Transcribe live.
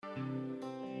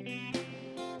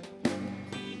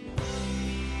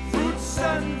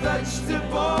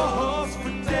vegetables for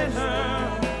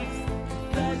dinner.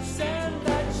 Fruits and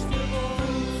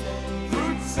vegetables.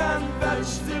 Fruits and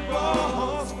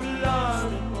vegetables for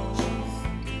lunch.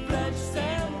 Fruits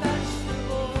and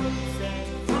vegetables.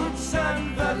 Fruits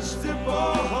and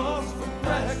vegetables for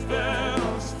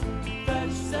breakfast.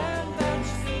 Fruits and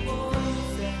vegetables.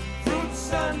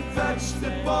 Fruits and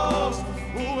vegetables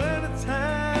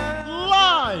anytime.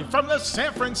 Live from the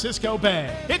San Francisco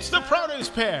Bay, it's the Produce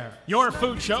Pair, your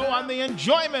food show on the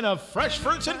enjoyment of fresh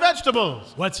fruits and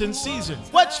vegetables. What's in season,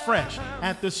 what's fresh,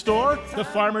 at the store, the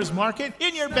farmer's market,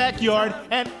 in your backyard,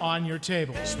 and on your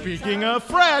table. Speaking of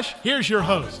fresh, here's your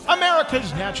host,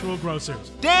 America's Natural Grocers,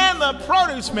 Dan the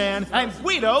Produce Man and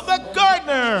Guido the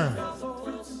Gardener.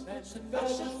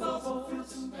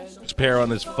 Pair on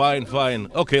this fine.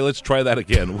 Okay, let's try that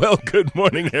again. Well, good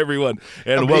morning, everyone,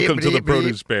 and welcome to the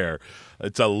Produce Pair.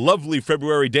 It's a lovely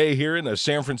February day here in the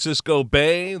San Francisco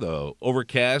Bay. The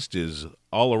overcast is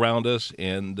all around us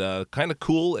and kind of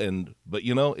cool, but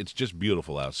it's just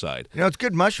beautiful outside. It's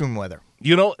good mushroom weather.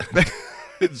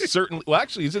 It's certainly, well,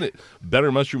 actually, isn't it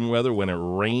better mushroom weather when it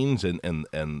rains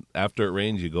and after it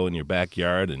rains, you go in your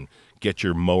backyard and get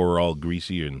your mower all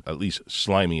greasy and at least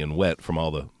slimy and wet from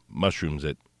all the mushrooms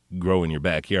that grow in your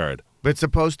backyard. But it's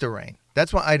supposed to rain.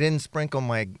 That's why I didn't sprinkle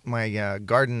my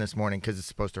garden this morning, because it's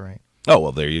supposed to rain. Oh,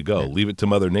 well, there you go. Leave it to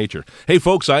Mother Nature. Hey,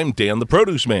 folks, I'm Dan the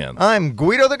Produce Man. I'm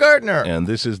Guido the Gardener. And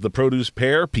this is the Produce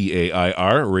Pair,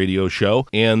 P-A-I-R, radio show.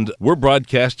 And we're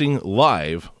broadcasting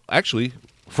live, actually,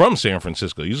 from San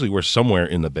Francisco. Usually we're somewhere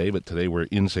in the Bay, but today we're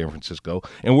in San Francisco.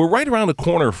 And we're right around the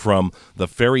corner from the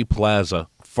Ferry Plaza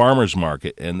Farmers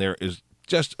Market. And there is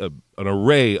just an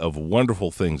array of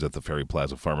wonderful things at the Ferry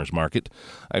Plaza Farmers Market.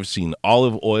 I've seen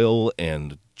olive oil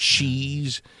and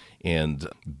cheese and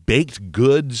baked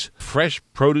goods, fresh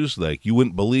produce like you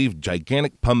wouldn't believe,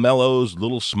 gigantic pomelos,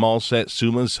 little small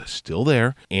satsumas still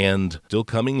there and still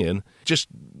coming in. Just,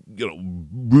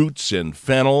 roots and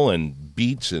fennel and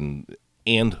beets and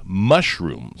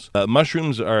mushrooms.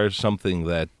 Mushrooms are something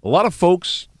that a lot of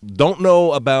folks don't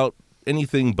know about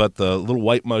anything but the little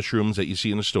white mushrooms that you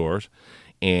see in the stores.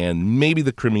 And maybe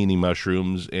the cremini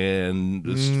mushrooms, and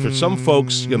for some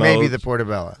folks, maybe the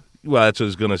portobello. Well, that's what I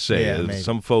was going to say. Yeah,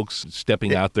 some folks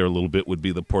stepping out there a little bit would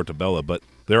be the portobello, but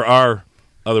there are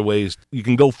other ways. You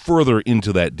can go further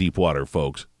into that deep water,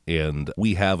 folks. And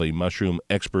we have a mushroom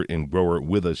expert and grower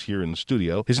with us here in the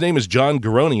studio. His name is John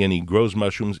Garoni, and he grows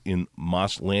mushrooms in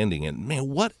Moss Landing. And man,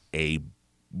 what a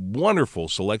wonderful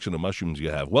selection of mushrooms you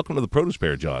have. Welcome to the Produce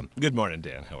Pair, John. Good morning,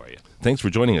 Dan. How are you? Thanks for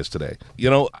joining us today.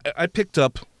 I picked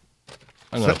up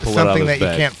something that you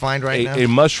can't find right now? A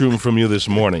mushroom from you this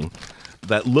morning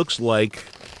that looks like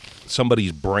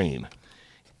somebody's brain.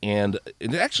 And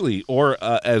it actually,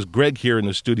 as Greg here in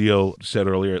the studio said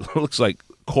earlier, it looks like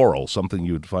coral, something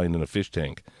you would find in a fish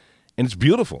tank. And it's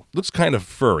beautiful. It looks kind of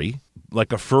furry,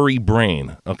 like a furry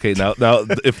brain. Okay, now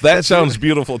if that sounds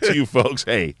beautiful to you folks,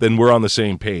 hey, then we're on the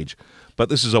same page. But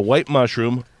this is a white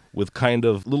mushroom with kind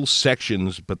of little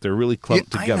sections, but they're really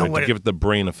clumped together to give it the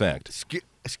brain effect.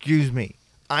 Excuse me.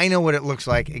 I know what it looks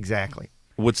like exactly.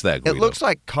 What's that, Guido? It looks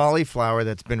like cauliflower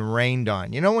that's been rained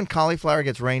on. You know when cauliflower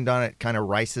gets rained on, it kind of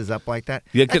rices up like that?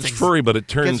 Yeah, it gets furry, but it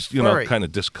turns, kind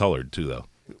of discolored too, though.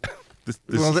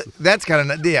 That's got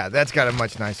a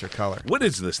much nicer color. What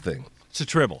is this thing? It's a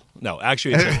tribble. No,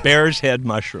 actually, it's a bear's head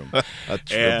mushroom. A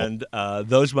tribble. And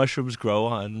those mushrooms grow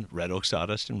on red oak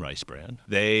sawdust and rice bran.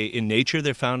 In nature,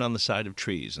 they're found on the side of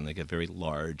trees, and they get very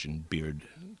large and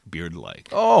beard-like.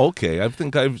 Oh, okay. I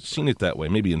think I've seen it that way,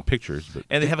 maybe in pictures.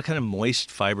 And they have a kind of moist,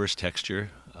 fibrous texture.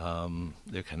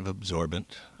 They're kind of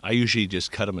absorbent. I usually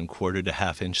just cut them in quarter to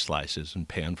half-inch slices and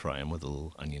pan fry them with a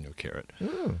little onion or carrot.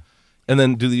 Ooh. And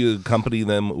then do you accompany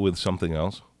them with something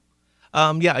else?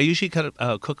 Yeah, I usually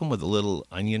cook them with a little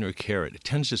onion or carrot. It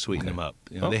tends to sweeten them up.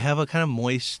 They have a kind of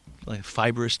moist, like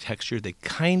fibrous texture. They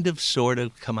kind of, sort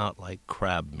of come out like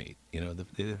crab meat.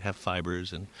 They have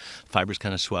fibers, and fibers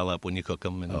kind of swell up when you cook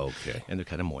them, and they're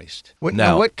kind of moist.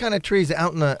 What kind of trees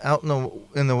out in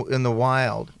the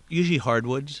wild? Usually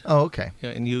hardwoods. Oh, okay. Yeah,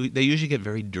 and they usually get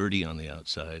very dirty on the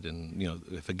outside, and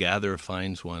if a gatherer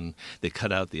finds one, they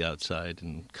cut out the outside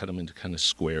and cut them into kind of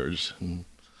squares and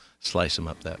slice them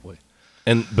up that way.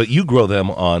 But you grow them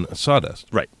on sawdust.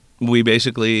 Right. We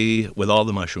basically, with all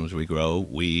the mushrooms we grow,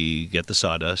 we get the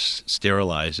sawdust,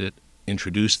 sterilize it,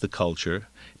 introduce the culture.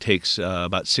 It takes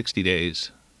about 60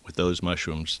 days with those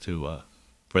mushrooms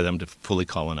for them to fully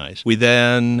colonize. We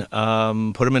then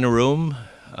put them in a room,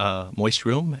 moist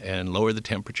room, and lower the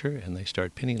temperature, and they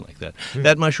start pinning like that.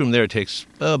 That mushroom there takes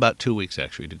about 2 weeks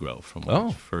actually to grow from when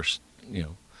it's first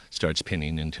starts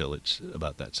pinning until it's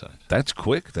about that size. That's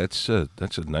quick. That's a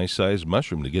nice sized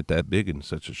mushroom to get that big in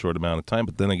such a short amount of time.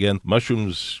 But then again,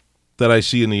 mushrooms that I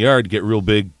see in the yard get real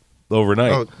big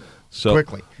overnight. Oh, so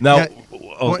quickly. Now,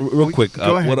 Now, real quick,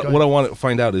 go ahead, go what ahead. I want to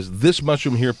find out is this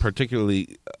mushroom here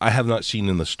particularly, I have not seen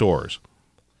in the stores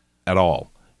at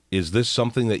all. Is this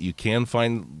something that you can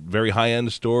find very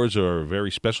high-end stores or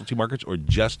very specialty markets, or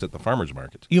just at the farmers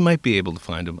markets? You might be able to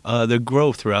find them. They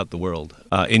grow throughout the world.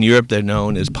 In Europe, they're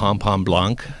known as pom-pom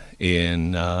blanc.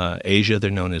 In Asia, they're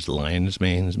known as lion's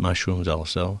mane mushrooms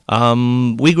also.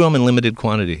 We grow them in limited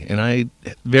quantity, and I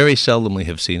very seldomly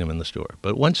have seen them in the store,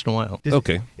 but once in a while.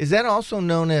 Okay. Is that also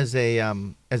known as a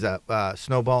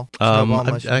snowball? Snowball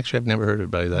mushroom? I've never heard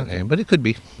it by that name, but it could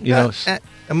be. A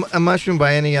mushroom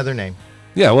by any other name.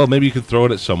 Yeah, well, maybe you could throw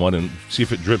it at someone and see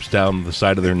if it drips down the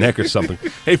side of their neck or something.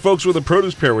 Hey, folks, we're the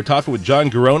Produce Pair. We're talking with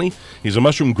John Garone. He's a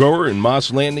mushroom grower in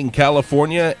Moss Landing,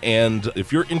 California. And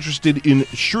if you're interested in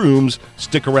shrooms,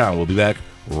 stick around. We'll be back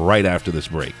right after this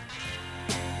break.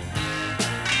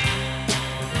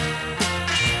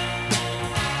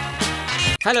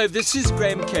 Hello, this is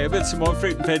Graham Kerr with some more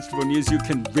fruit and vegetable news you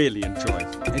can really enjoy.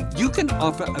 And you can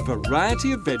offer a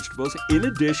variety of vegetables in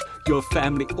a dish your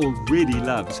family already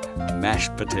loves,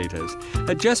 mashed potatoes.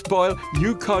 Just boil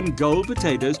Yukon Gold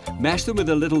potatoes, mash them with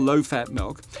a little low-fat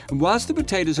milk, and whilst the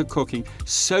potatoes are cooking,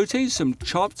 saute some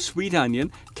chopped sweet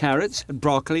onion, carrots, and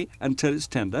broccoli until it's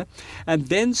tender, and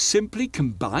then simply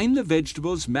combine the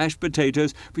vegetables, mashed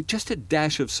potatoes, with just a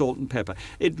dash of salt and pepper.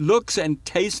 It looks and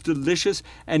tastes delicious,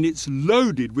 and it's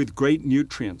loaded with great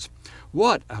nutrients.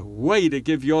 What a way to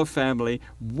give your family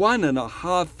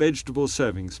 1.5 vegetable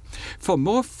servings. For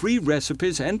more free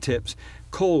recipes and tips,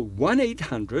 call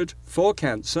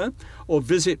 1-800-4CANCER or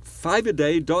visit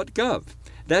 5aday.gov.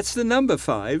 That's the number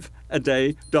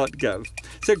 5aday.gov.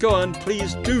 So go on,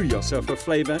 please do yourself a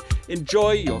flavor.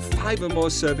 Enjoy your 5 or more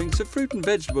servings of fruit and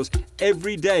vegetables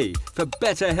every day for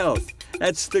better health.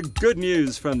 That's the good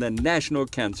news from the National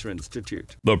Cancer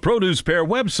Institute. The Produce Pair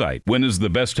website. When is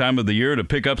the best time of the year to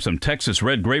pick up some Texas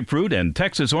red grapefruit and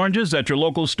Texas oranges at your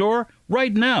local store?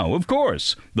 Right now, of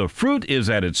course. The fruit is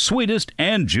at its sweetest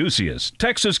and juiciest.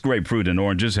 Texas grapefruit and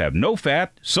oranges have no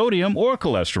fat, sodium, or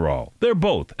cholesterol. They're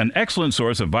both an excellent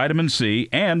source of vitamin C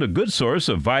and a good source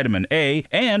of vitamin A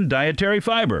and dietary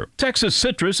fiber. Texas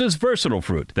citrus is versatile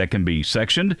fruit that can be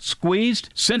sectioned, squeezed,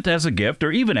 sent as a gift,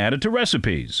 or even added to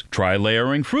recipes. Try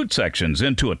layering fruit sections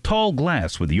into a tall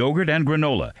glass with yogurt and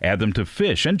granola. Add them to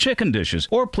fish and chicken dishes,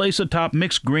 or place atop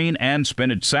mixed green and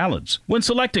spinach salads. When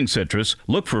selecting citrus,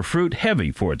 look for fruit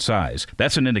heavy for its size.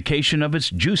 That's an indication of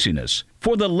its juiciness.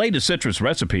 For the latest citrus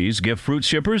recipes, gift fruit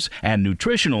shippers, and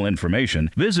nutritional information,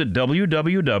 visit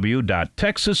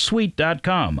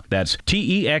www.texassweet.com. That's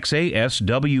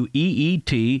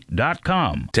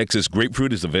TEXASWEET.com. Texas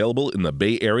grapefruit is available in the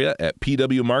Bay Area at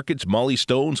PW Markets, Molly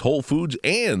Stone's, Whole Foods,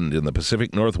 and in the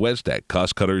Pacific Northwest at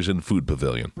Cost Cutters and Food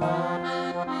Pavilion.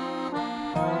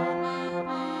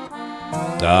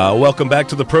 Welcome back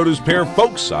to the Produce Pair,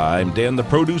 folks. I'm Dan the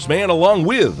Produce Man, along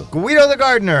with Guido the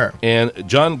gardener. And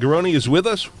John Garone is with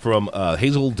us from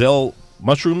Hazel Dell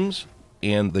Mushrooms,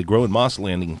 and they grow in Moss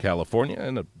Landing, California,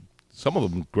 and some of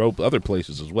them grow other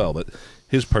places as well, but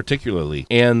his particularly.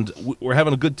 And we're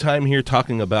having a good time here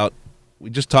talking about, we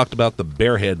just talked about the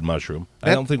bearhead mushroom.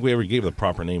 I don't think we ever gave the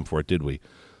proper name for it, did we?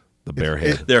 The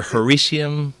bearhead. They're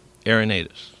Hericium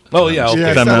arenatus. Oh, yeah,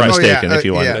 okay. If I'm not mistaken, yeah, if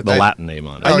you want yeah, the Latin name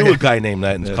on it. I knew a guy named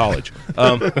that in college.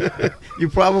 You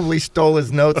probably stole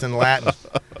his notes in Latin.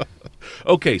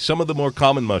 Okay, some of the more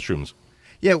common mushrooms.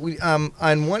 Yeah, we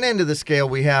on one end of the scale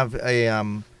we have a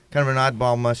kind of an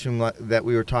oddball mushroom that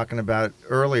we were talking about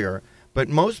earlier. But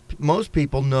most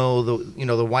people know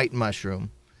the white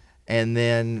mushroom, and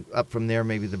then up from there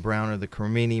maybe the brown or the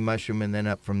cremini mushroom, and then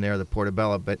up from there the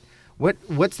portobello. But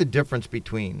what's the difference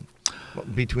between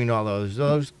all those?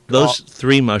 Those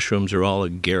three mushrooms are all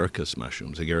agaricus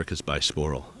mushrooms, Agaricus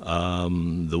bisporal.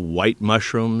 The white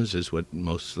mushrooms is what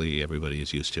mostly everybody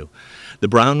is used to. The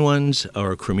brown ones,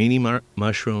 or cremini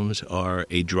mushrooms, are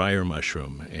a drier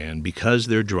mushroom. And because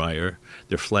they're drier,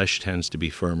 their flesh tends to be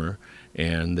firmer,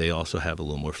 and they also have a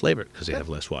little more flavor because they have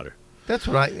less water. That's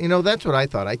what I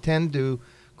thought. I tend to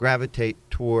gravitate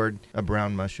toward a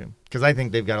brown mushroom because I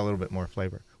think they've got a little bit more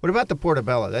flavor. What about the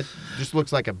portobello? That just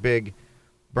looks like a big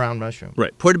brown mushroom.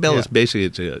 Right. Portobello is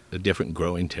basically a different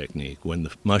growing technique. When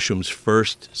the mushrooms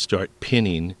first start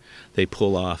pinning, they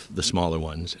pull off the smaller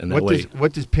ones, and that way.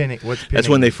 What's pinning? That's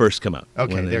when they first come out.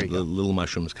 Okay, when there you go. The little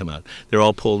mushrooms come out. They're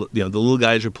all pulled. The little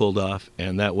guys are pulled off,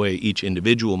 and that way each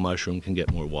individual mushroom can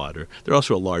get more water. They're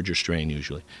also a larger strain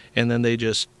usually, and then they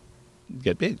just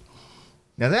get big.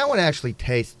 Now that one actually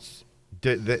tastes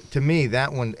to me,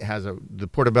 that one has the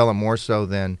Portobello more so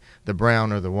than the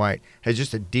brown or the white, has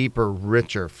just a deeper,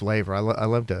 richer flavor. I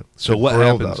love to. So to what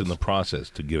grill happens those. in the process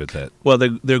to give it that? Well,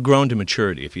 they're grown to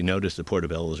maturity. If you notice, the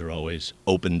Portobellos are always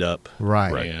opened up.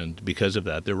 Right. And because of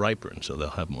that, they're riper, and so they'll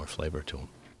have more flavor to them.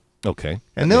 Okay.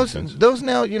 And that makes sense. those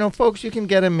now, folks, you can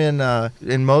get them in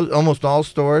almost all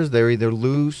stores. They're either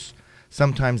loose.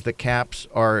 Sometimes the caps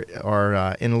are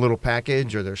in a little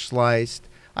package, or they're sliced.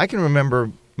 I can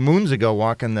remember moons ago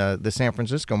walking the San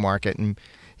Francisco market, and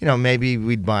maybe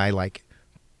we'd buy like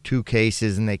 2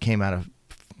 cases, and they came out of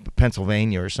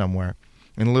Pennsylvania or somewhere,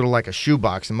 in a little like a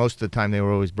shoebox, and most of the time they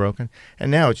were always broken.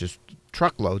 And now it's just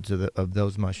truckloads of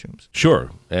those mushrooms.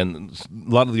 Sure, and a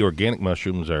lot of the organic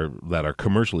mushrooms that are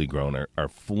commercially grown are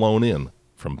flown in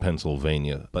from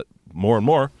Pennsylvania, but more and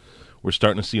more we're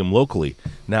starting to see them locally.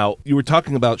 Now, you were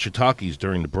talking about shiitakes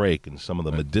during the break and some of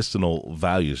the medicinal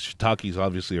values. Shiitakes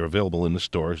obviously are available in the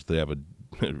stores. They have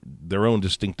their own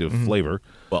distinctive flavor.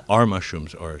 Well, our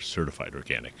mushrooms are certified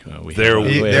organic. There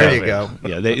you go.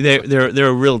 Yeah, they're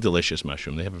a real delicious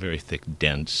mushroom. They have a very thick,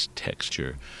 dense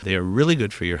texture. They are really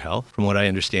good for your health. From what I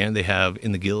understand, they have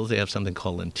in the gills they have something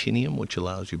called lentinium, which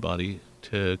allows your body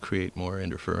to create more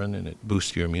interferon, and it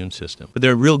boosts your immune system. But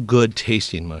they're a real good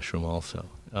tasting mushroom also.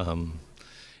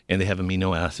 And they have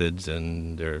amino acids,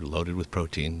 and they're loaded with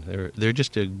protein. They're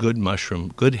just a good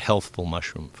mushroom, good healthful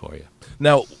mushroom for you.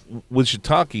 Now, with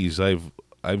shiitakes,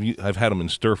 I've had them in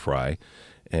stir fry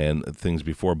and things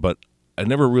before, but I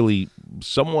never really.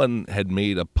 Someone had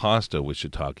made a pasta with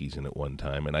shiitakes in it one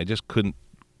time, and I just couldn't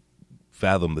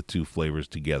fathom the two flavors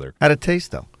together. How'd it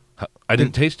taste, though? I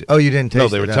didn't taste it. Oh, you didn't taste it? No,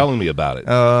 they were telling me about it.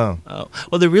 Oh.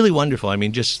 Well, they're really wonderful. I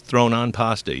mean, just thrown on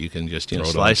pasta, you can just Throw it on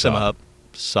slice them top. up,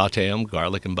 saute them,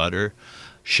 garlic and butter.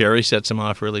 Sherry sets them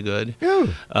off really good. Yeah.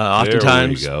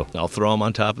 Oftentimes, There we go. I'll throw them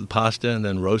on top of the pasta and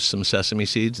then roast some sesame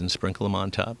seeds and sprinkle them on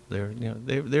top. They're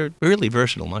really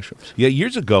versatile mushrooms. Yeah,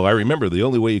 years ago, I remember the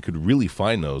only way you could really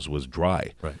find those was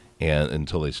dry. Right. And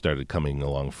until they started coming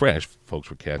along fresh,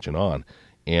 folks were catching on.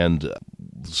 And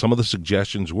some of the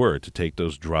suggestions were to take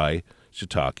those dry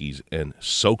shiitakes and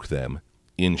soak them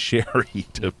in sherry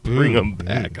to bring them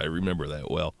back. I remember that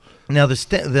well. Now the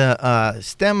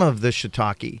stem of the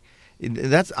shiitake,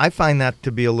 I find that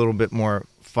to be a little bit more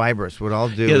fibrous. What I'll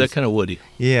do, Yeah, they're kind of woody.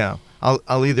 yeah,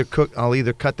 I'll either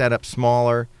cut that up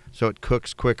smaller so it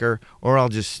cooks quicker, or I'll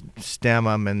just stem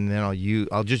them and then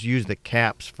I'll just use the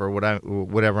caps for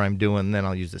whatever I'm doing. And then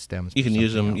I'll use the stems. You for can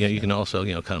use them. something Yeah, else. you can also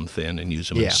cut them thin and use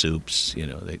them Yeah. in soups.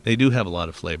 They do have a lot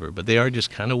of flavor, but they are just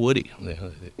kind of woody.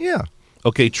 Yeah.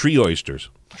 Okay, tree oysters.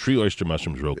 Tree oyster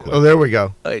mushrooms real quick. Oh, there we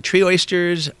go. Tree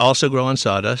oysters also grow on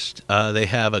sawdust. They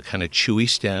have a kind of chewy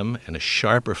stem and a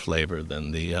sharper flavor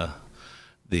than the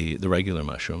regular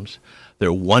mushrooms.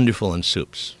 They're wonderful in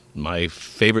soups. My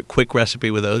favorite quick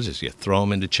recipe with those is you throw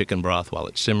them into chicken broth while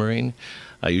it's simmering.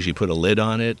 I usually put a lid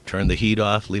on it, turn the heat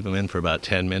off, leave them in for about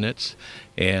 10 minutes,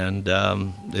 and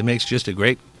it makes just a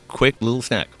great, quick little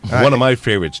snack. One of my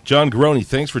favorites. John Garone,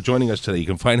 thanks for joining us today. You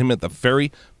can find him at the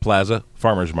Ferry Plaza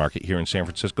Farmers Market here in San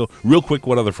Francisco. Real quick,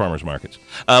 what other farmers markets?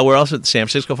 We're also at the San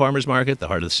Francisco Farmers Market, the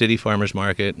Heart of the City Farmers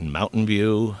Market, and Mountain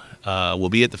View. We'll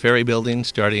be at the Ferry Building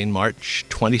starting March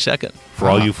 22nd. For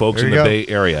all you folks there in you the go. Bay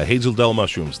Area, Hazeldell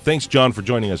Mushrooms. Thanks, John, for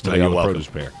joining us today You're on the welcome. Produce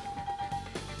Pair.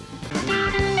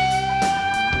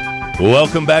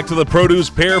 Welcome back to the Produce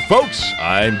Pair, folks.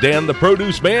 I'm Dan the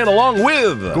Produce Man, along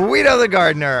with... Guido the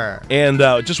gardener. And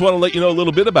just want to let you know a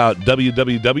little bit about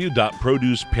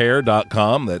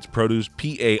www.producepair.com. That's produce,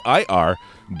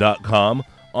 PAIR.com.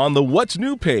 On the What's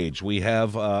New page, we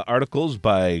have articles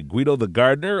by Guido the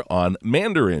gardener on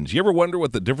mandarins. You ever wonder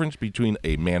what the difference between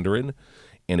a mandarin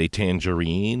and a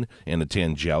tangerine and a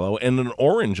tangelo and an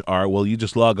orange are? Well, you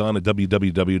just log on to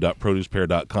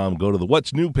www.producepair.com, go to the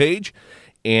What's New page,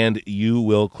 and you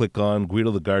will click on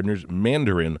Guido the gardener's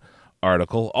mandarin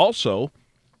article. Also,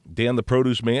 Dan the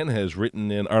Produce Man has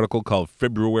written an article called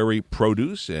February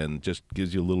Produce and just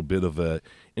gives you a little bit of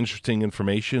interesting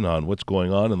information on what's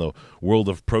going on in the world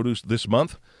of produce this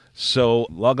month. So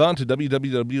log on to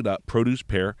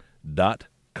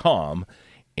www.producepair.com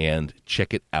and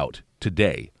check it out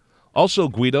today. Also,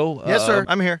 Guido. Yes, sir.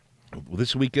 I'm here.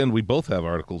 This weekend, we both have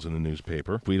articles in the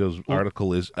newspaper. Guido's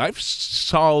article is, I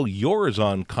saw yours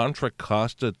on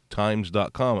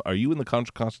ContraCostaTimes.com. Are you in the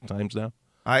Contra Costa Times now?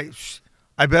 I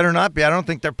I better not be. I don't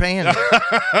think they're paying me.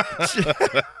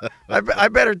 I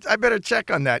better check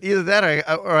on that. Either that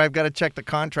or I've got to check the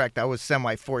contract I was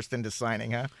semi-forced into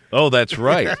signing, huh? Oh, that's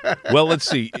right. Well, let's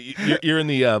see. You're in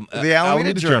the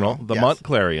Alameda Journal, the yes. Mont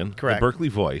Clarion, Correct. the Berkeley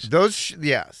Voice. Those,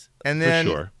 yes. And then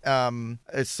sure.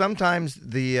 Sometimes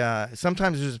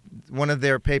there's one of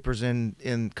their papers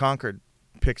in Concord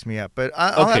picks me up. But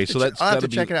I'll have to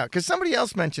check it out because somebody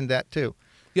else mentioned that too.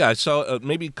 Yeah, I saw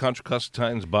maybe Contra Costa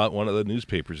Times bought one of the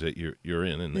newspapers that you're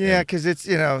in. Yeah, because it's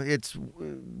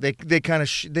they kind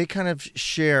of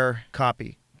share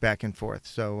copy back and forth.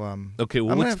 So okay,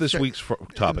 well, what's this week's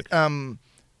topic?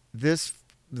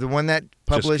 The one that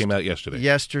published just came out yesterday.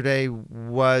 Yesterday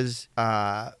was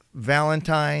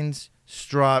Valentine's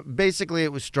Basically,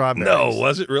 it was strawberries. No,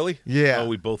 was it really? Yeah. Oh,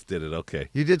 we both did it. Okay.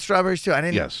 You did strawberries too. I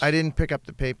didn't. Yes. I didn't pick up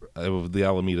the paper. The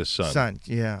Alameda Sun.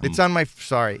 Yeah. It's on my.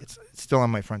 Sorry, it's still on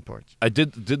my front porch. I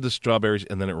did the strawberries,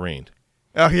 and then it rained.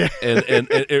 Oh yeah.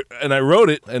 and I wrote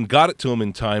it and got it to him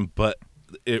in time, but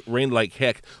it rained like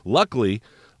heck. Luckily,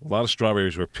 a lot of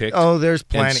strawberries were picked. Oh, there's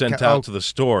plenty. And sent out to the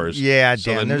stores. Yeah,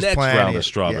 so Dan, the there's next plenty. round of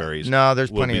strawberries. Yeah. No, there's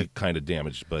plenty. Will be kind of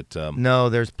damaged, but no,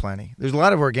 there's plenty. There's a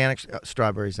lot of organic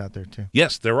strawberries out there too.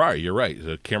 Yes, there are. You're right.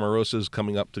 Camarosa is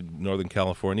coming up to Northern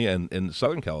California, and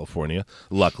Southern California,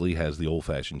 luckily, has the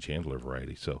old-fashioned Chandler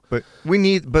variety. So, but we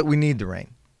need the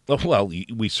rain. Oh, well,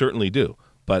 we certainly do.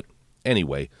 But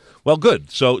anyway, well, good.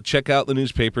 So check out the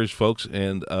newspapers, folks,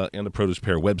 and the Produce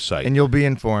Pair website, and you'll be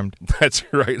informed. That's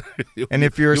right. And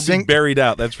if you're be buried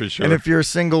out, that's for sure. And if you're a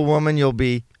single woman, you'll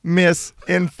be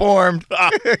misinformed.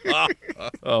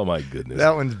 Oh my goodness,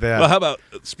 that one's bad. Well, how about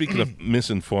speaking of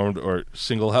misinformed or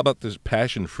single? How about this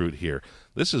passion fruit here?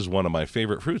 This is one of my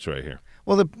favorite fruits right here.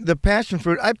 Well, the passion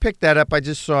fruit, I picked that up. I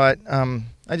just saw it.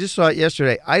 I just saw it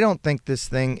yesterday. I don't think this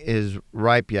thing is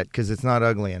ripe yet because it's not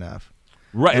ugly enough.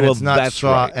 Right. And well, it's not that's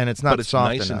right. And it's not but it's soft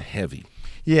nice enough. and heavy.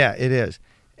 Yeah, it is.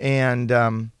 And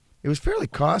it was fairly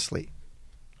costly.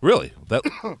 Really?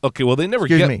 Okay, well, they never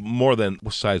Excuse get me. more than,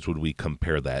 what size would we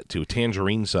compare that to?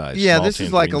 Tangerine size? Yeah, small this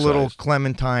is like a little size.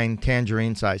 clementine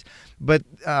tangerine size. But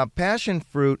passion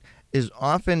fruit is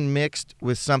often mixed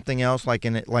with something else, like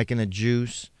in a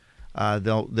juice.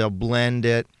 They'll blend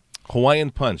it. Hawaiian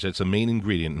punch. That's a main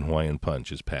ingredient in Hawaiian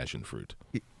punch is passion fruit.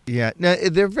 Yeah, no,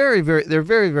 they're very,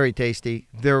 very tasty.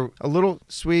 They're a little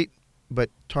sweet but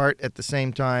tart at the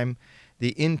same time.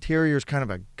 The interior is kind of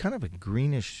a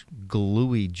greenish,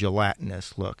 gluey,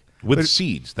 gelatinous look With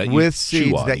seeds that you with chew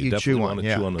seeds on. that you chew on.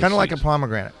 Yeah, kind of like a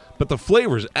pomegranate. But the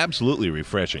flavor is absolutely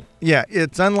refreshing. Yeah,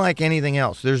 it's unlike anything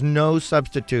else. There's no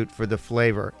substitute for the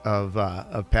flavor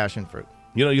of passion fruit.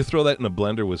 You know, you throw that in a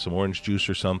blender with some orange juice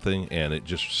or something, and it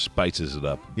just spices it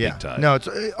up big time. No, it's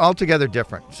altogether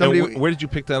different. Where did you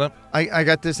pick that up? I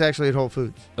got this actually at Whole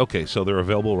Foods. Okay, so they're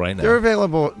available right now. They're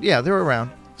available. Yeah, they're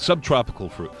around. Subtropical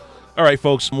fruit. All right,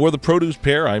 folks, we're the Produce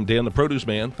Pair. I'm Dan the Produce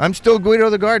Man. I'm still Guido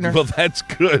the Gardener. Well, that's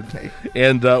good.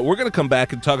 And we're going to come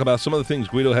back and talk about some of the things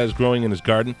Guido has growing in his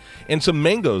garden and some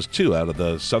mangoes, too, out of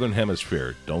the Southern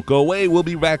Hemisphere. Don't go away. We'll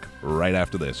be back right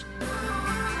after this.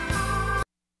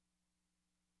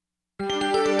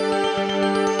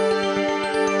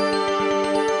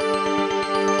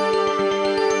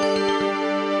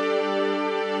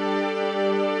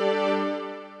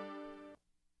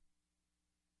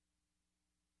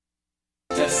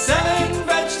 Selling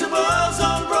vegetables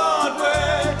on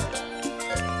Broadway.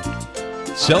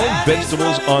 Selling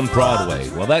vegetables on Broadway.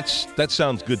 Well, that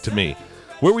sounds good to me.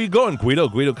 Where were you going, Guido?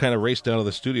 Guido kind of raced out of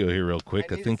the studio here real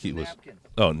quick. I think he was... Napkins.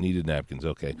 Oh, needed napkins.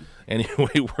 Okay.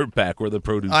 Anyway, we're back. We're the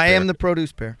Produce Pair. I am the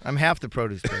Produce Pair. I'm half the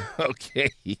Produce Pair. Okay.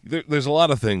 There's a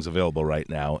lot of things available right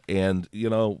now. And, you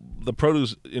know, the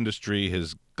produce industry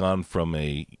has gone from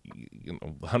a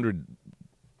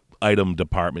 100-item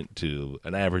department to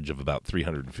an average of about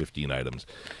 315 items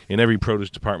in every produce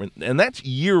department. And that's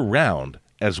year-round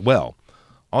as well,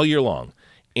 all year long.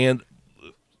 And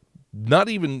not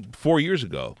even 4 years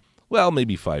ago, well,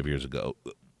 maybe 5 years ago,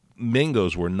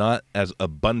 mangoes were not as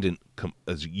abundant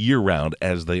as year-round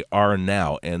as they are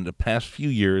now. And the past few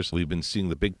years, we've been seeing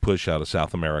the big push out of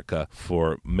South America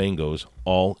for mangoes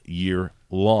all year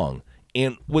long.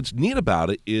 And what's neat about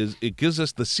it is it gives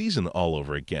us the season all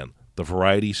over again. The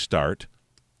varieties start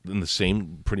in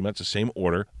pretty much the same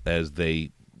order as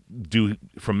they do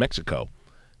from Mexico.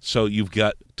 So you've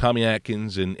got Tommy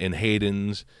Atkins and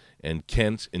Hayden's and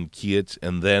Kent's and Kiet's,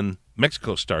 and then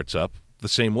Mexico starts up the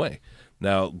same way.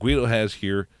 Now, Guido has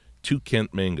here 2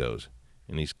 Kent mangoes,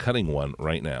 and he's cutting one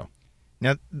right now.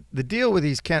 Now, the deal with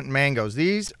these Kent mangoes,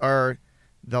 these are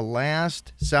the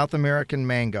last South American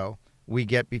mango we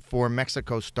get before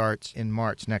Mexico starts in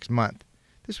March next month.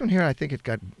 This one here, I think it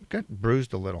got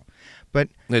bruised a little, but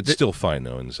It's still fine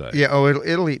though inside. yeah. Oh,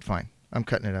 it'll eat fine. I'm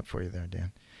cutting it up for you there,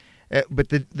 Dan. But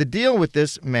the deal with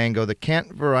this mango, the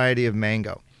Kent variety of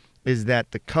mango, is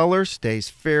that the color stays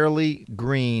fairly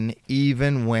green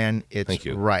even when it's Thank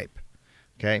you. ripe.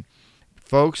 Okay,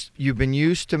 folks, you've been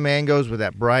used to mangoes with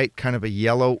that bright kind of a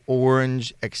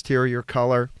yellow-orange exterior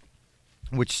color,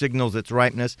 which signals its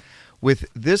ripeness. With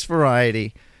this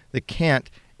variety, the Kent,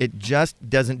 it just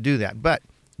doesn't do that. But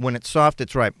when it's soft,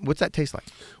 it's ripe. What's that taste like?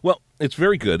 Well, it's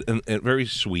very good and very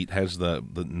sweet. Has the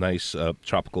nice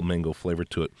tropical mango flavor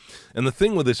to it. And the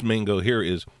thing with this mango here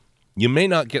is you may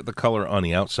not get the color on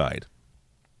the outside,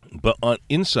 but on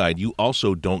inside you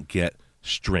also don't get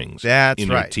strings That's in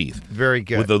right. your teeth. Very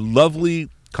good. With the lovely,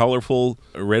 colorful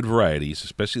red varieties,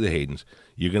 especially the Haydens,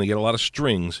 you're going to get a lot of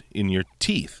strings in your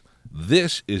teeth.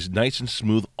 This is nice and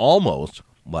smooth, almost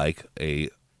like a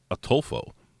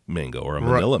Tolfo mango or a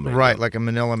Manila mango. Right, like a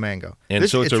Manila mango. And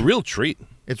so it's a real treat.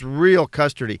 It's real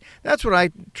custardy. That's what I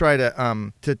try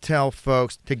to tell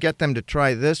folks to get them to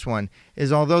try this one.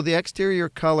 Is although the exterior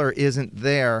color isn't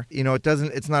there,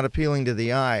 it's not appealing to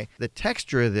the eye. The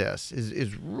texture of this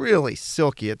is really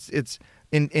silky. It's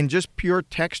in just pure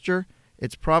texture.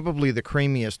 It's probably the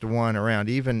creamiest one around,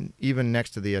 even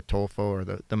next to the Atolfo or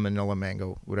the Manila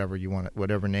mango,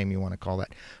 whatever name you want to call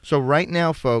that. So right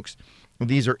now, folks,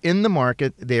 these are in the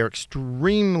market. They are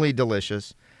extremely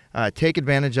delicious. Take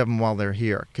advantage of them while they're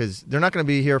here, because they're not going to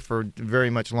be here for very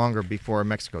much longer before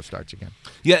Mexico starts again.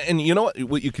 Yeah, and you know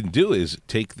what you can do is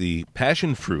take the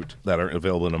passion fruit that are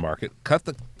available in the market, cut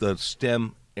the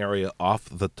stem area off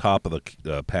the top of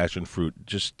the passion fruit,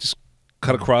 just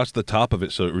cut across the top of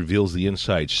it so it reveals the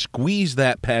inside. Squeeze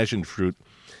that passion fruit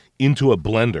into a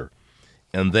blender,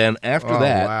 and then after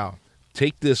that, wow.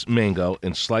 Take this mango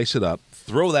and slice it up,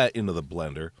 throw that into the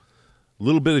blender. A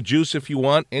little bit of juice if you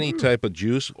want, any type of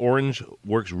juice. Orange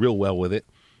works real well with it,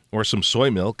 or some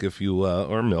soy milk if you,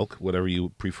 or milk, whatever you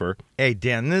prefer. Hey,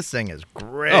 Dan, this thing is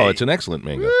great. Oh, it's an excellent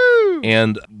mango. Woo!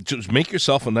 And just make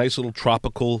yourself a nice little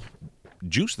tropical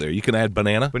juice there. You can add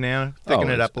banana. Thicken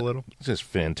it up a little. It's just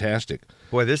fantastic.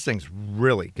 Boy, this thing's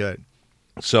really good.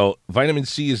 So vitamin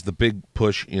C is the big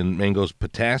push in mangoes.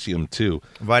 Potassium, too.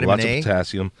 Vitamin Lots A? of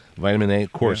potassium. Vitamin A,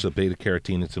 of course, a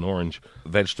beta-carotene. It's an orange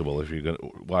vegetable if you're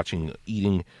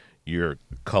eating your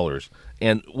colors.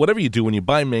 And whatever you do, when you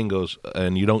buy mangoes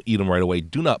and you don't eat them right away,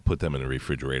 do not put them in the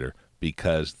refrigerator,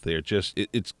 because they're just,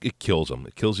 it kills them.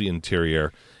 It kills the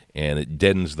interior, and it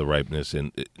deadens the ripeness.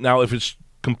 And now, if it's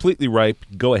completely ripe,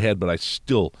 go ahead, but I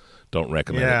still don't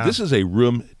recommend it. This is a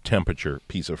room temperature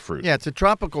piece of fruit. Yeah, it's a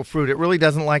tropical fruit. It really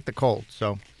doesn't like the cold,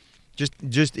 so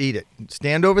just eat it.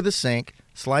 Stand over the sink,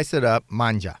 slice it up,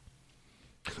 manja.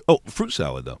 Oh, fruit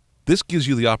salad, though. This gives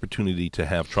you the opportunity to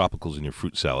have tropicals in your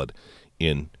fruit salad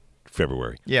in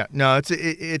February. Yeah, no,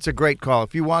 it's a great call.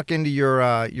 If you walk into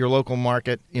your local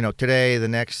market, today, the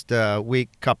next week,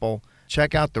 couple,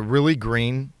 check out the really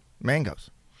green mangoes.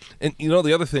 And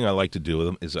the other thing I like to do with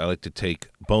them is I like to take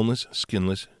boneless,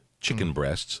 skinless chicken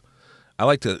breasts. I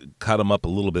like to cut them up a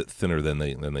little bit thinner than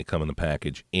they come in the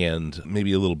package, and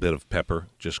maybe a little bit of pepper,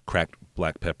 just cracked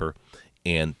black pepper,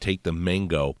 and take the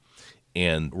mango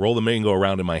and roll the mango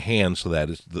around in my hand so that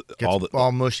it's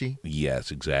all mushy. Yes,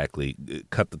 exactly.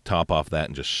 Cut the top off that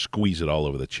and just squeeze it all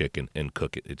over the chicken and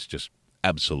cook it. It's just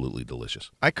absolutely delicious.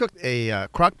 I cooked a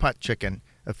crock pot chicken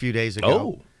a few days ago.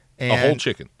 Oh, a whole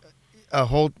chicken. A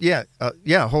whole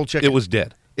chicken. It was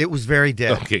dead. It was very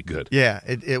dead. Okay, good. Yeah,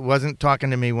 it wasn't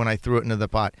talking to me when I threw it into the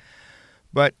pot.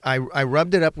 But I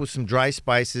rubbed it up with some dry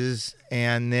spices,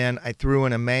 and then I threw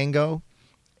in a mango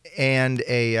and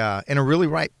a really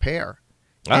ripe pear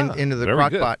into the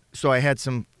crock pot. So I had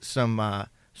some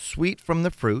sweet from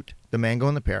the fruit, the mango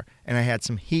and the pear, and I had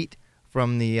some heat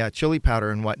from the chili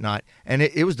powder and whatnot, and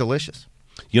it was delicious.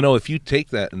 If you take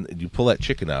that and you pull that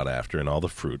chicken out after and all the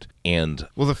fruit and...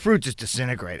 Well, the fruit just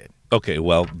disintegrated. Okay,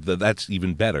 well, that's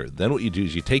even better. Then what you do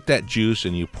is you take that juice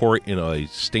and you pour it in a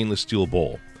stainless steel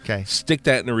bowl. Okay. Stick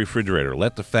that in the refrigerator.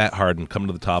 Let the fat harden, come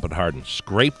to the top and harden.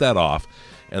 Scrape that off,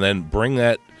 and then bring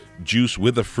that juice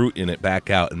with the fruit in it back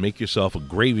out and make yourself a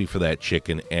gravy for that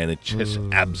chicken, and it's just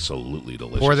absolutely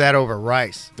delicious. Pour that over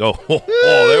rice. Oh,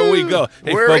 there we go.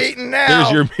 Hey, we're folks, eating now.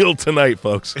 There's your meal tonight,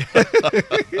 folks.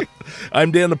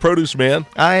 I'm Dan the Produce Man.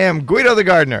 I am Guido the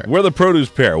Gardener. We're the Produce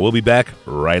Pair. We'll be back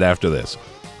right after this.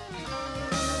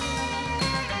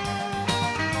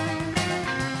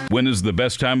 When is the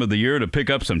best time of the year to pick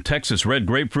up some Texas red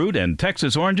grapefruit and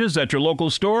Texas oranges at your local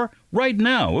store? Right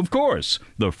now, of course.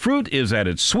 The fruit is at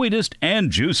its sweetest and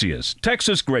juiciest.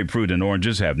 Texas grapefruit and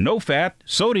oranges have no fat,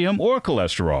 sodium, or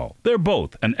cholesterol. They're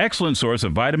both an excellent source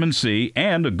of vitamin C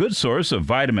and a good source of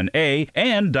vitamin A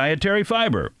and dietary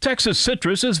fiber. Texas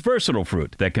citrus is versatile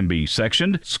fruit that can be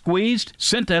sectioned, squeezed,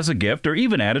 sent as a gift, or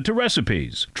even added to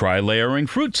recipes. Try layering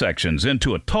fruit sections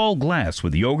into a tall glass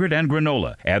with yogurt and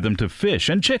granola. Add them to fish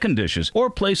and chicken dishes, or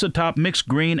place atop mixed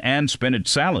green and spinach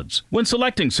salads. When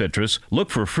selecting citrus, look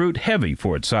for fruit heavy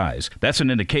for its size. That's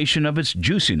an indication of its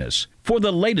juiciness. For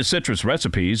the latest citrus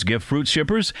recipes, gift fruit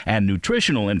shippers, and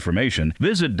nutritional information,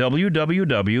 visit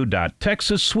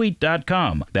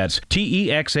www.texassweet.com. That's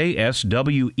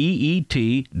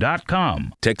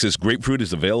TEXASWEET.com. Texas grapefruit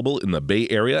is available in the Bay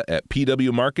Area at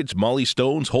PW Markets, Molly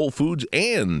Stone's, Whole Foods,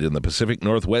 and in the Pacific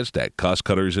Northwest at Cost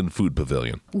Cutters and Food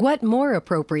Pavilion. What more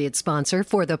appropriate sponsor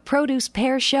for the Produce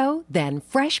Pear Show than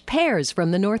fresh pears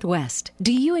from the Northwest?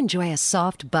 Do you enjoy a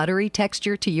soft, buttery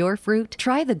texture to your fruit?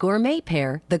 Try the gourmet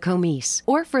pear, the Comise.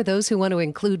 Or for those who want to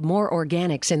include more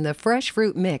organics in the fresh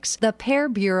fruit mix, the Pear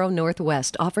Bureau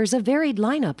Northwest offers a varied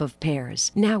lineup of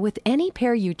pears. Now, with any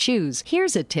pear you choose,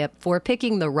 here's a tip for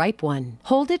picking the ripe one.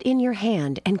 Hold it in your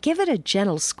hand and give it a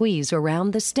gentle squeeze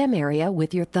around the stem area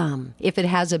with your thumb. If it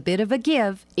has a bit of a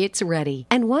give, it's ready.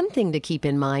 And one thing to keep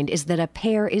in mind is that a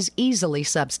pear is easily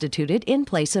substituted in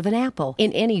place of an apple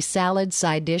in any salad,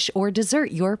 side dish, or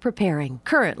dessert you're preparing.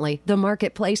 Currently, the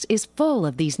marketplace is full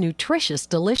of these nutritious,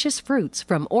 delicious fruits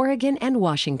from Oregon and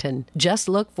Washington. Just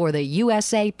look for the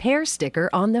USA Pear sticker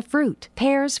on the fruit,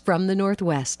 Pears from the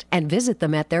Northwest, and visit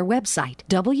them at their website,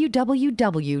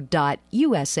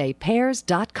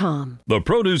 www.usapears.com. The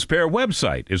Produce Pear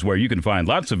website is where you can find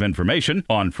lots of information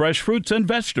on fresh fruits and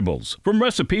vegetables, from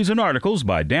recipes and articles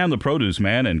by Dan the Produce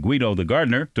Man and Guido the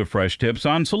Gardener to fresh tips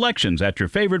on selections at your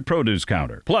favorite produce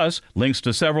counter, plus links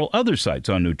to several other sites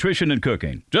on nutrition and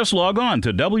cooking. Just log on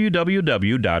to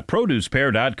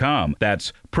www.producepear.com.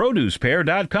 That's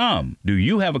producepear.com. Do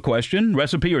you have a question,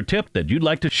 recipe, or tip that you'd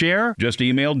like to share? Just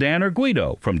email Dan or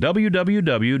Guido from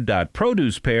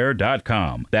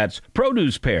www.producepear.com. That's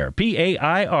producepear,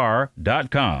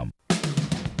 PAIR.com.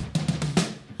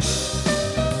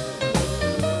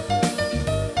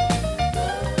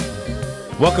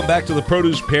 Welcome back to the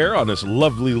Produce Pair on this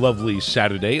lovely, lovely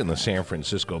Saturday in the San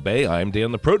Francisco Bay. I'm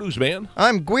Dan the Produce Man.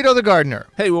 I'm Guido the Gardener.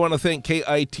 Hey, we want to thank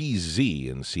KITZ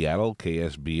in Seattle,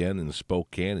 KSBN in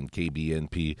Spokane, and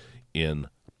KBNP in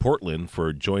Portland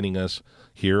for joining us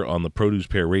here on the Produce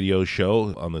Pair radio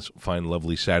show on this fine,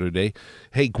 lovely Saturday.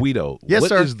 Hey, Guido, Yes, what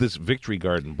sir. is this Victory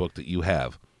Garden book that you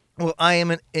have? Well,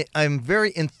 I'm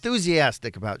very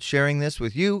enthusiastic about sharing this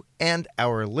with you and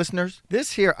our listeners.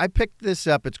 This here, I picked this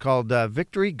up. It's called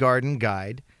Victory Garden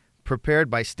Guide,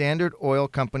 prepared by Standard Oil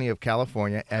Company of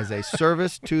California as a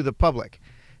service to the public.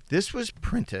 This was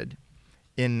printed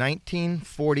in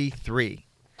 1943.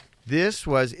 This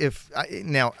was,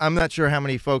 now, I'm not sure how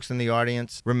many folks in the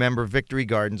audience remember Victory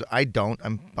Gardens. I don't.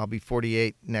 I'll be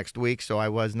 48 next week, so I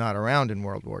was not around in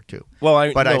World War II. Well,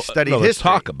 I studied let's history.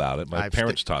 talk about it. My I've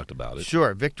parents talked about it.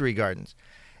 Sure, Victory Gardens.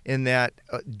 In that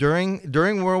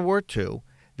during World War II,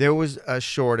 there was a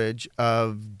shortage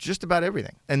of just about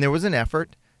everything. And there was an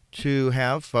effort to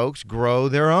have folks grow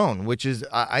their own, which is,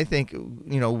 I think,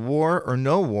 war or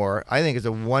no war, I think is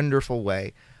a wonderful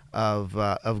way of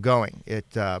going.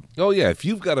 Oh, yeah, if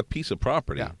you've got a piece of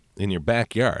property in your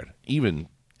backyard, even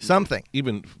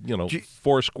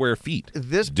 4 square feet,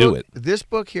 do it. This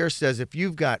book here says if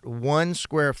you've got 1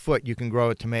 square foot, you can grow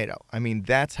a tomato. I mean,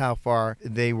 that's how far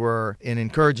they were in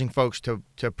encouraging folks to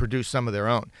produce some of their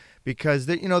own. Because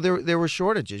there were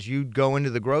shortages. You'd go into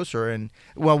the grocer and,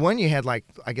 when you had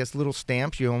little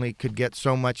stamps, you only could get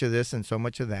so much of this and so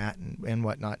much of that and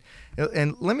whatnot.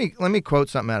 And let me quote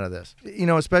something out of this.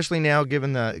 Especially now,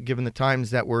 given the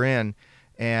times that we're in,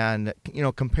 and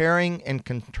comparing and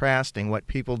contrasting what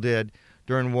people did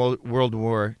during World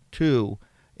War II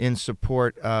in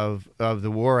support of the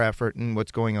war effort and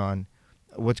what's going on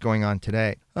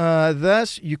today.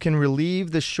 Thus, you can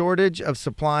relieve the shortage of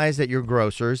supplies at your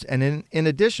grocers, and in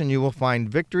addition, you will find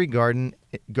Victory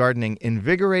Gardening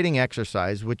invigorating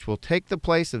exercise, which will take the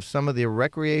place of some of the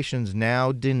recreations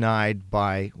now denied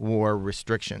by war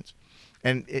restrictions.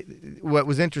 And what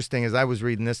was interesting is I was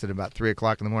reading this at about 3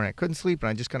 o'clock in the morning. I couldn't sleep, and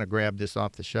I just kind of grabbed this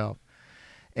off the shelf.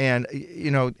 And,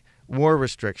 war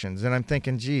restrictions. And I'm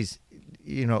thinking, geez,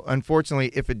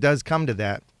 unfortunately, if it does come to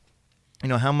that,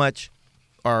 how much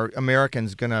are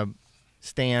Americans going to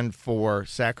stand for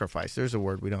sacrifice. There's a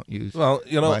word we don't use. Well,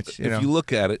 much, if you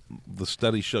look at it, the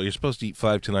studies show you're supposed to eat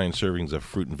 5 to 9 servings of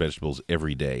fruit and vegetables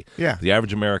every day. Yeah. The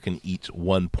average American eats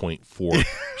 1.4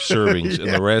 servings,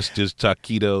 and the rest is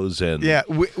taquitos and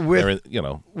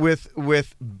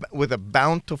with a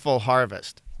bountiful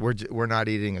harvest. We're not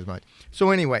eating as much. So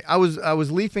anyway, I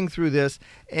was leafing through this,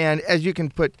 and as you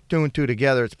can put 2 and 2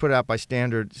 together, it's put out by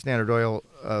Standard Oil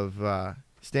of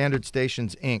Standard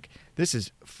Stations Inc. This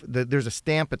is there's a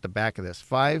stamp at the back of this,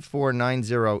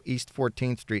 5490 East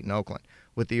 14th Street in Oakland,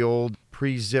 with the old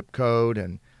pre-zip code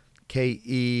and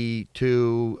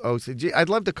KE2. I'd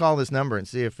love to call this number and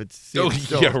see if it's still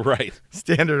right.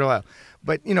 Standard Oil.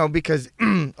 But because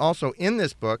also in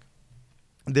this book,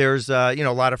 there's a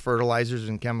lot of fertilizers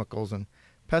and chemicals and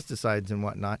pesticides and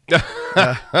whatnot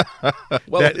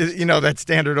that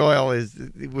Standard Oil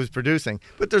was producing.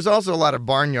 But there's also a lot of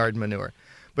barnyard manure.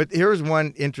 But here's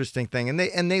one interesting thing, and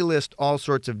they list all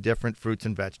sorts of different fruits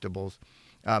and vegetables,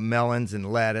 melons and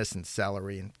lettuce and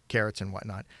celery and carrots and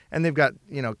whatnot. And they've got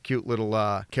cute little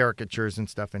caricatures and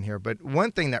stuff in here. But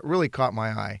one thing that really caught my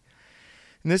eye,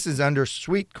 and this is under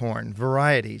sweet corn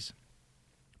varieties,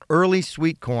 early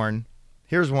sweet corn.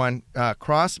 Here's one,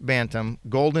 Cross Bantam,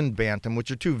 Golden Bantam, which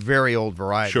are 2 very old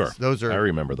varieties. Sure, those are. I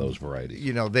remember those varieties.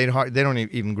 They don't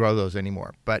even grow those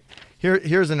anymore. But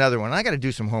here's another one. I got to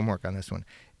do some homework on this one.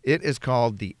 It is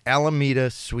called the Alameda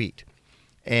Sweet.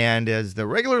 And as the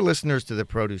regular listeners to the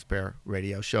Produce Pair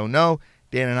radio show know,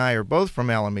 Dan and I are both from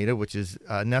Alameda, which is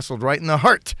nestled right in the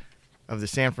heart of the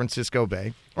San Francisco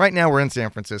Bay. Right now we're in San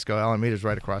Francisco. Alameda's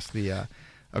right across the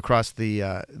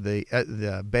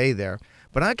bay there.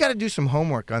 But I've got to do some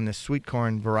homework on this sweet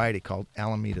corn variety called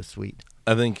Alameda Sweet.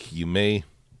 I think you may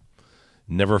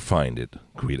never find it,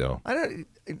 Guido.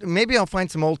 Maybe I'll find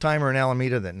some old-timer in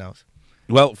Alameda that knows.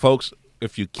 Well, folks,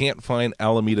 if you can't find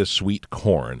Alameda Sweet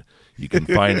corn, you can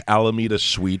find Alameda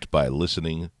Sweet by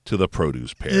listening to the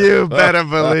Produce Pair. You better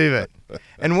believe it.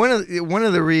 And one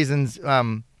of the reasons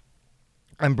I'm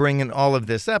bringing all of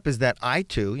this up is that I,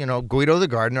 too, Guido the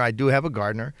gardener, I do have a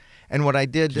gardener. And what I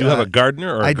did... Do you have a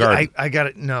gardener or a garden? I got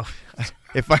it. No.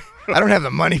 If I don't have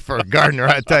the money for a gardener,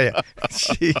 I tell you.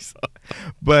 Jeez.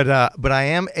 But I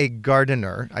am a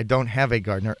gardener. I don't have a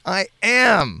gardener. I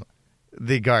am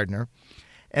the gardener.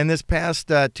 And this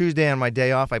past Tuesday on my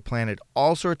day off, I planted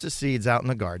all sorts of seeds out in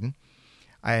the garden.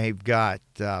 I've got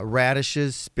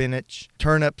radishes, spinach,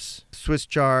 turnips, Swiss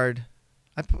chard.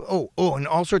 And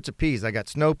all sorts of peas. I got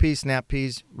snow peas, snap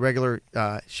peas, regular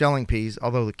shelling peas.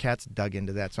 Although the cats dug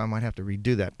into that, so I might have to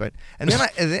redo that. And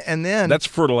then that's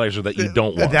fertilizer that you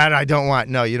don't want. That I don't want.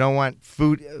 No, you don't want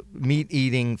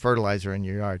meat-eating fertilizer in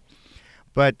your yard.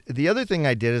 But the other thing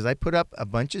I did is I put up a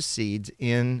bunch of seeds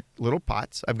in little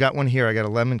pots. I've got one here. I got a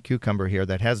lemon cucumber here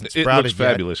that hasn't sprouted yet. It looks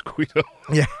fabulous, Guido.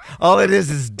 Yeah, all it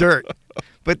is dirt.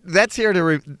 But that's here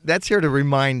to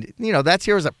remind, that's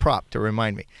here as a prop to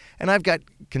remind me. And I've got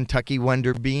Kentucky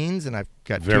Wonder beans, and I've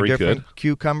got 2 different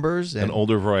cucumbers. An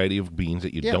older variety of beans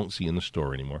that you don't see in the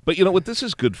store anymore. But what this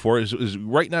is good for is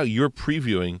right now you're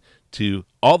previewing to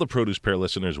all the Produce Pair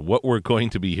listeners what we're going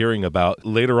to be hearing about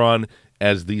later on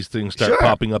as these things start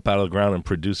popping up out of the ground and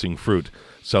producing fruit.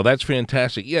 So that's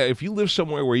fantastic. Yeah, if you live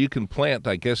somewhere where you can plant,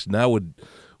 I guess now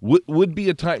would be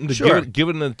a time to give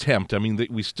it an attempt. I mean,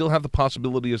 we still have the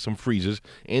possibility of some freezes,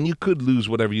 and you could lose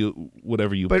whatever you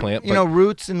plant. But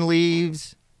roots and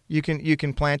leaves you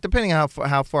can plant depending on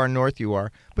how far north you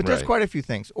are. But there's quite a few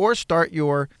things. Or start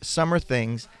your summer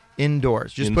things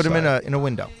indoors. Just put them in a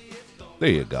window. There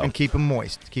you go. And keep them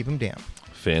moist. Keep them damp.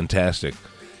 Fantastic.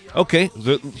 Okay,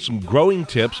 some growing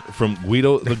tips from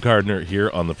Guido the gardener here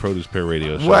on the Produce Pair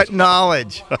Radio Show. What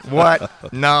knowledge! What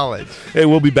knowledge! Hey,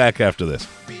 we'll be back after this.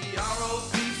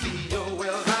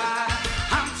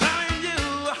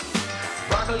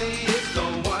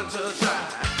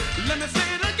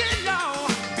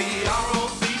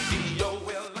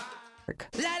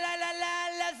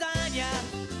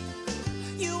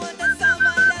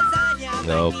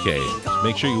 Okay,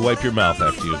 make sure you wipe your mouth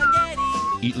after you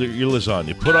eat your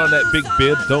lasagna. Put on that big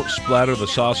bib. Don't splatter the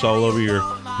sauce all over your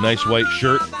nice white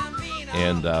shirt.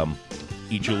 And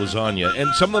eat your lasagna.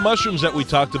 And some of the mushrooms that we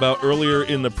talked about earlier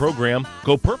in the program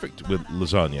go perfect with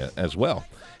lasagna as well.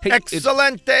 Hey,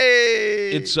 Excelente!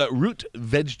 It's root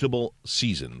vegetable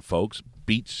season, folks.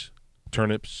 Beets,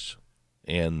 turnips,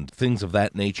 and things of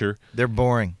that nature. They're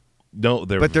boring. No,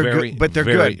 they're good. But they're very,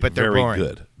 good. But they're very boring.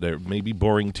 good. They're maybe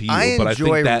boring to you, I but I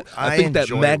think that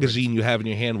enjoy magazine you have in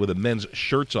your hand with the men's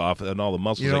shirts off and all the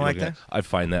muscles. You don't like that? I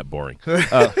find that boring.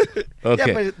 Okay.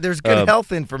 Yeah, but there's good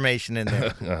health information in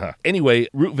there. Anyway,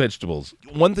 root vegetables.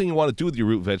 One thing you want to do with your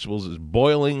root vegetables is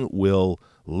boiling will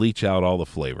leach out all the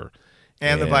flavor.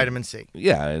 And the vitamin C.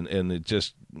 Yeah, and it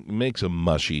just makes them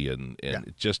mushy, and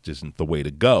it just isn't the way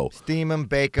to go. Steam them,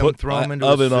 bake them, Put throw them into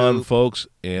oven a on, soup. folks,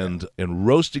 and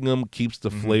roasting them keeps the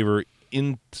flavor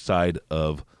inside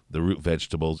of the root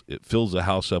vegetables. It fills the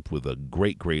house up with a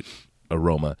great, great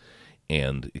aroma,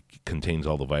 and it contains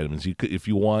all the vitamins. If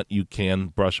you want, you can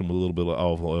brush them with a little bit of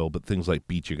olive oil, but things like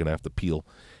beets you're going to have to peel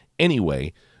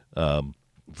anyway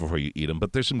before you eat them.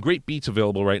 But there's some great beets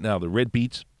available right now. The red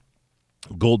beets,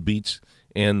 gold beets,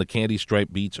 and the candy stripe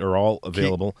beets are all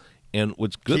available. And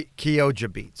what's good?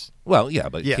 Kyoja beets. Well, yeah,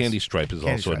 but Yes. candy stripe is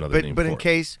Candy also stripe. another name But for in it.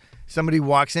 case somebody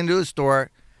walks into a store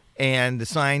and the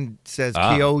sign says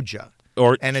Kyoja.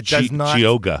 Or and it does not.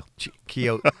 Chioga.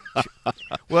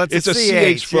 Well, It's a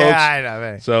CH, folks. Yeah, I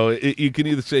know. So you can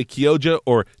either say Kyoja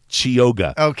or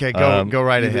Chioga. Okay, go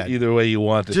right ahead. Either way you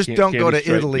want. Just don't go to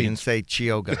Italy and say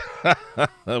Chioga.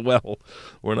 Well,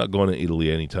 we're not going to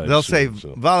Italy anytime They'll soon.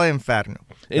 say Valle Inferno.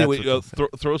 Anyway,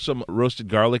 throw some roasted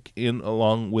garlic in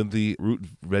along with the root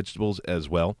vegetables as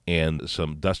well, and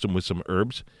dust them with some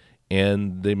herbs,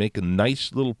 and they make a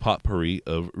nice little potpourri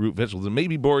of root vegetables. It may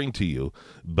be boring to you,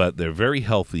 but they're very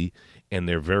healthy and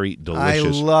they're very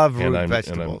delicious. I love root and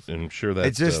vegetables. I'm sure that's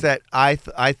it's just that I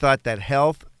thought that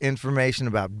health information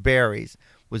about berries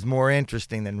was more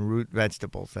interesting than root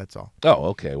vegetables. That's all. Oh,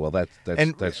 okay. Well, that's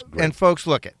great. And folks,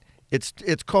 look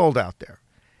it's cold out there.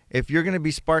 If you're going to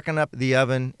be sparking up the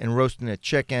oven and roasting a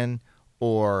chicken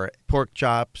or pork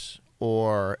chops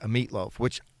or a meatloaf,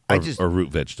 which or root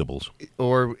vegetables.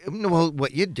 Or well,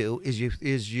 what you do is you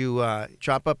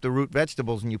chop up the root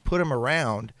vegetables and you put them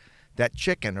around that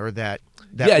chicken or that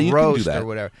you roast can do that. or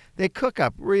whatever. They cook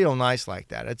up real nice like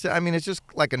that. It's just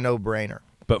like a no-brainer.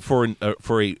 But for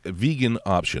a vegan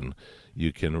option,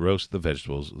 you can roast the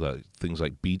vegetables, things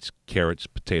like beets, carrots,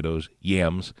 potatoes,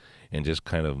 yams, and just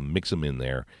kind of mix them in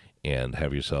there and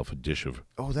have yourself a dish of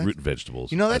root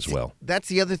vegetables as well. That's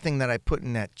the other thing that I put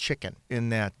in that chicken, in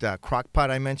that crock pot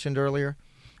I mentioned earlier,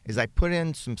 is I put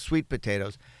in some sweet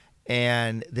potatoes,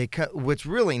 and what's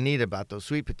really neat about those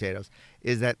sweet potatoes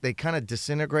is that they kind of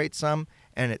disintegrate some,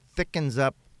 and it thickens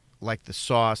up like the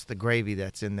sauce, the gravy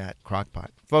that's in that crock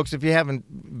pot. Folks, if you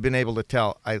haven't been able to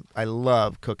tell, I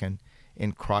love cooking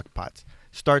in crock pots.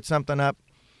 Start something up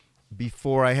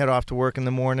before I head off to work in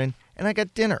the morning, and I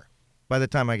got dinner by the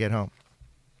time I get home.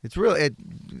 It's really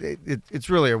it's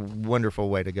really a wonderful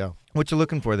way to go. What you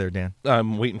looking for there, Dan?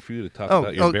 I'm waiting for you to talk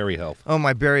about your berry health. Oh,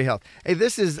 my berry health. Hey,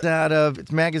 this is it's a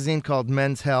magazine called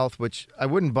Men's Health, which I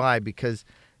wouldn't buy because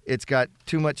it's got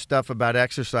too much stuff about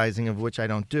exercising, of which I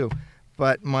don't do.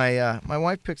 But my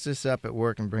wife picks this up at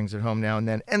work and brings it home now and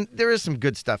then. And there is some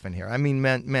good stuff in here. I mean,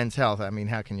 Men's Health. I mean,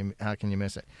 how can you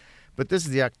miss it? But this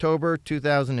is the October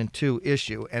 2002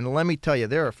 issue, and let me tell you,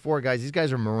 there are 4 guys. These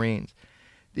guys are Marines.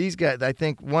 These guys, I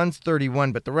think one's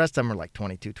 31, but the rest of them are like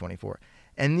 22, 24.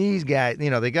 And these guys,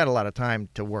 they got a lot of time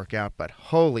to work out, but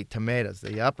holy tomatoes,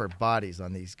 the upper bodies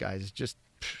on these guys is just,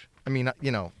 I mean,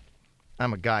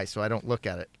 I'm a guy, so I don't look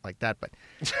at it like that, but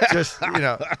just,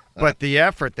 but the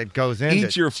effort that goes into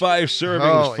Eat your 5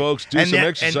 servings, folks. Do some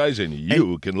exercise, and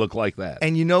you can look like that.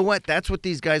 And you know what? That's what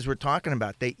these guys were talking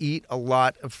about. They eat a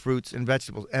lot of fruits and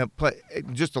vegetables, and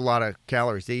just a lot of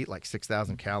calories. They eat like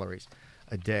 6,000 calories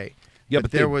a day. Yeah,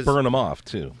 but they burn them off,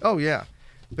 too. Oh, yeah.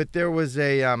 But there was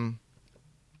a,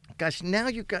 gosh, now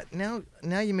you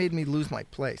made me lose my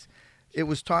place. It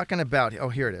was talking about,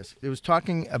 here it is. It was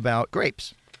talking about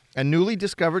grapes. A newly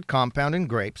discovered compound in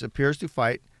grapes appears to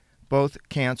fight both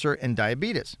cancer and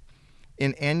diabetes.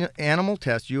 In animal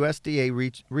tests,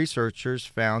 USDA researchers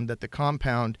found that the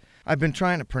compound, I've been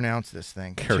trying to pronounce this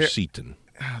thing. Quercetin.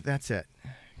 That's it.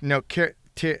 No, With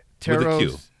a Q.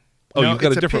 Oh, you've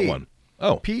got a different one.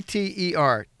 Oh.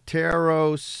 PTER,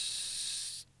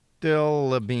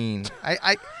 pterostilbene.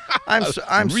 I'm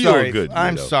sorry. Good,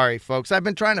 I'm sorry, folks. I've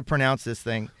been trying to pronounce this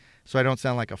thing so I don't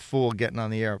sound like a fool getting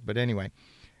on the air. But anyway,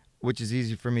 which is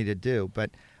easy for me to do. But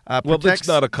well, that's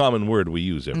not a common word we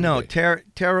use every day. No,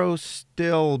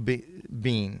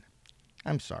 pterostilbene.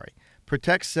 I'm sorry.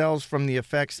 Protects cells from the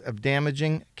effects of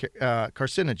damaging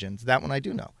carcinogens. That one I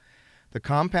do know. The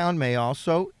compound may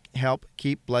also help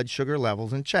keep blood sugar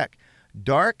levels in check.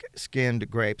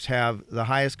 Dark-skinned grapes have the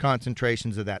highest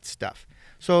concentrations of that stuff.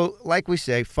 So, like we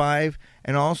say, 5.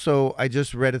 And also, I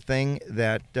just read a thing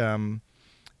that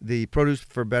the Produce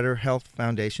for Better Health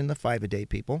Foundation, the 5-a-day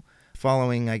people,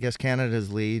 following, I guess,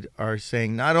 Canada's lead, are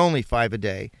saying not only 5 a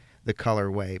day, the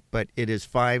colorway, but it is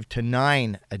 5 to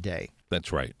 9 a day.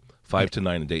 That's right. 5 to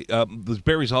 9 a day. Those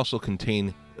berries also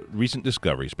contain recent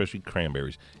discovery, especially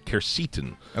cranberries,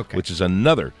 quercetin, which is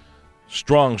another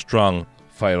strong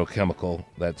phytochemical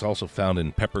that's also found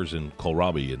in peppers and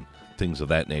kohlrabi and things of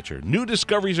that nature. New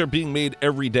discoveries are being made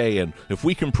every day, and if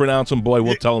we can pronounce them, boy,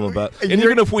 we'll tell them about. And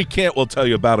even if we can't, we'll tell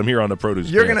you about them here on the Produce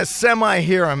You're Pair. going to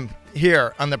semi-hear them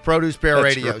here on the Produce Pair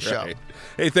That's radio right. show.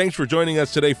 Hey, thanks for joining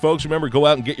us today, folks. Remember, go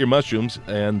out and get your mushrooms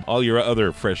and all your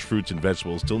other fresh fruits and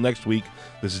vegetables. Till next week,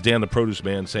 this is Dan the Produce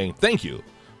Man saying thank you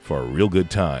for a real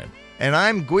good time. And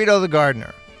I'm Guido the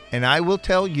Gardener, and I will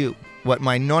tell you what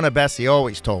my Nonna Bessie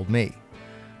always told me.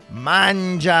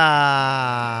 Mangia!